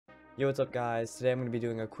Yo, what's up guys? Today I'm going to be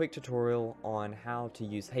doing a quick tutorial on how to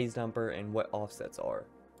use hazedumper and what offsets are.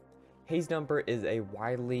 Hazedumper is a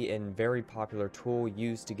widely and very popular tool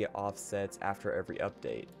used to get offsets after every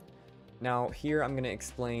update. Now here I'm going to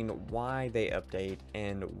explain why they update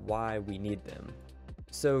and why we need them.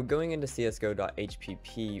 So going into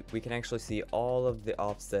CSGO.hpp, we can actually see all of the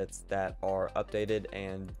offsets that are updated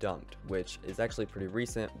and dumped, which is actually pretty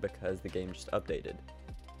recent because the game just updated.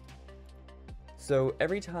 So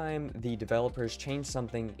every time the developers change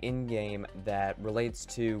something in-game that relates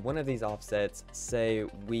to one of these offsets, say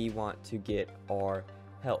we want to get our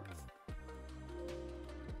health.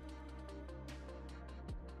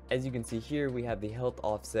 As you can see here, we have the health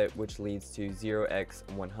offset, which leads to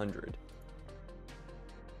 0x100.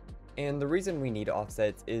 And the reason we need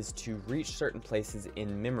offsets is to reach certain places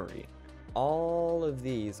in memory. All of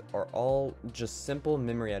these are all just simple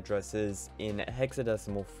memory addresses in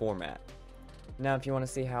hexadecimal format. Now, if you want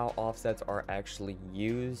to see how offsets are actually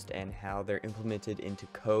used and how they're implemented into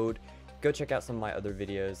code, go check out some of my other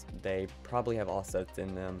videos. They probably have offsets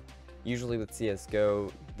in them. Usually with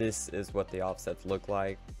CSGO, this is what the offsets look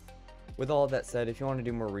like. With all of that said, if you want to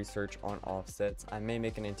do more research on offsets, I may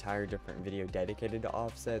make an entire different video dedicated to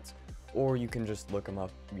offsets, or you can just look them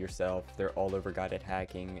up yourself. They're all over guided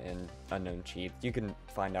hacking and unknown cheats. You can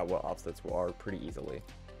find out what offsets are pretty easily.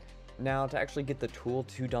 Now, to actually get the tool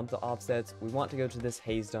to dump the offsets, we want to go to this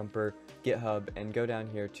hazedumper GitHub and go down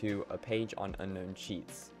here to a page on unknown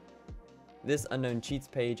cheats. This unknown cheats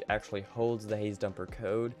page actually holds the hazedumper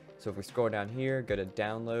code, so if we scroll down here, go to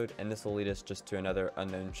download, and this will lead us just to another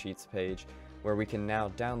unknown cheats page where we can now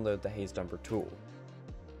download the hazedumper tool.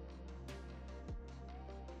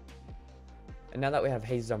 And now that we have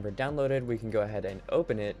hazedumper downloaded, we can go ahead and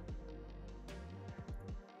open it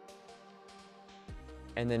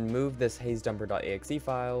and then move this hazedumper.exe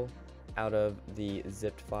file out of the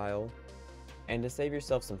zipped file. And to save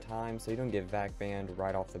yourself some time so you don't get vac banned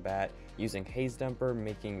right off the bat using hazedumper,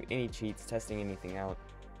 making any cheats, testing anything out,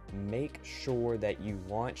 make sure that you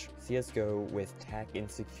launch CSGO with TAC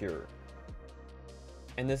insecure.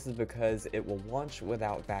 And this is because it will launch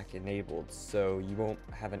without vac enabled, so you won't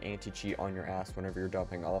have an anti-cheat on your ass whenever you're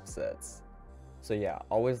dumping offsets. So yeah,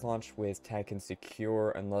 always launch with TAC insecure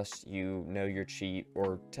unless you know your cheat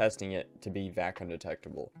or testing it to be vac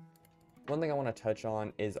undetectable. One thing I want to touch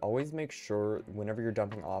on is always make sure whenever you're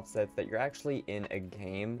dumping offsets that you're actually in a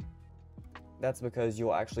game. That's because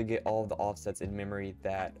you'll actually get all of the offsets in memory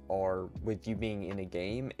that are with you being in a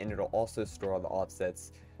game, and it'll also store all the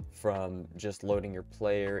offsets from just loading your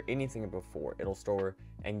player, anything before. It'll store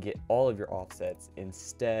and get all of your offsets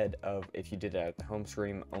instead of, if you did it at the home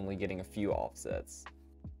screen, only getting a few offsets.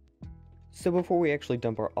 So before we actually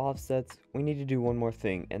dump our offsets, we need to do one more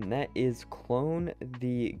thing, and that is clone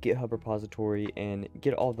the GitHub repository and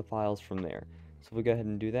get all the files from there. So if we go ahead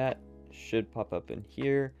and do that, it should pop up in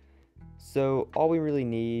here. So all we really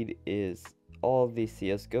need is all of the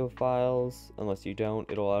CSGO files. Unless you don't,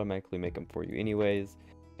 it'll automatically make them for you anyways.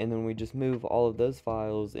 And then we just move all of those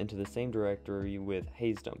files into the same directory with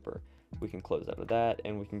hazedumper. We can close out of that,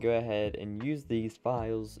 and we can go ahead and use these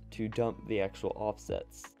files to dump the actual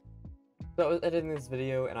offsets. So I was editing this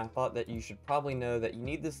video and I thought that you should probably know that you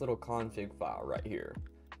need this little config file right here.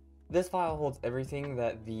 This file holds everything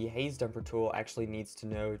that the hazedumper tool actually needs to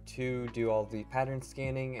know to do all the pattern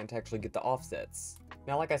scanning and to actually get the offsets.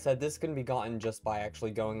 Now, like I said, this can be gotten just by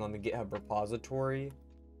actually going on the GitHub repository,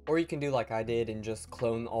 or you can do like I did and just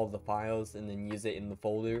clone all the files and then use it in the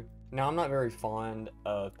folder. Now, I'm not very fond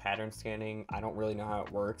of pattern scanning. I don't really know how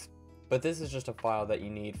it works, but this is just a file that you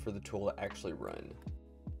need for the tool to actually run.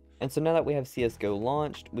 And so now that we have CSGO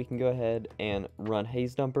launched, we can go ahead and run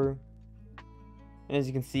hazedumper. And as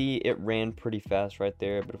you can see, it ran pretty fast right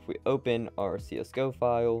there, but if we open our CSGO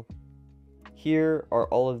file, here are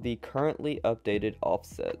all of the currently updated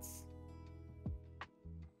offsets.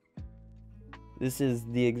 This is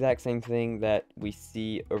the exact same thing that we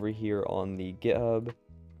see over here on the GitHub.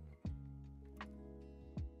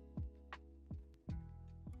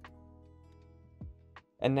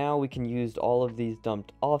 And now we can use all of these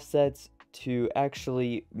dumped offsets to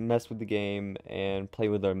actually mess with the game and play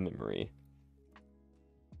with our memory.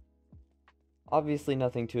 Obviously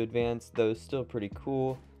nothing too advanced, though still pretty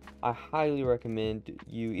cool. I highly recommend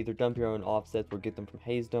you either dump your own offsets or get them from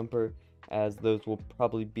hazedumper, as those will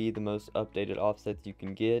probably be the most updated offsets you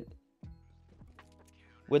can get.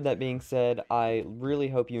 With that being said, I really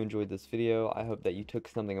hope you enjoyed this video. I hope that you took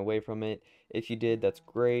something away from it. If you did, that's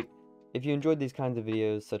great. If you enjoyed these kinds of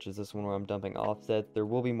videos, such as this one where I'm dumping offsets, there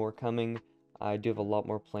will be more coming. I do have a lot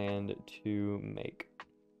more planned to make.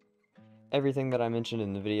 everything that I mentioned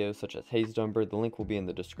in the video, such as hazedumper. The link will be in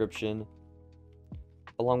the description,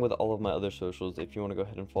 along with all of my other socials if you want to go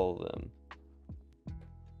ahead and follow them.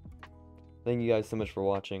 Thank you guys so much for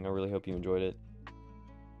watching. I really hope you enjoyed it.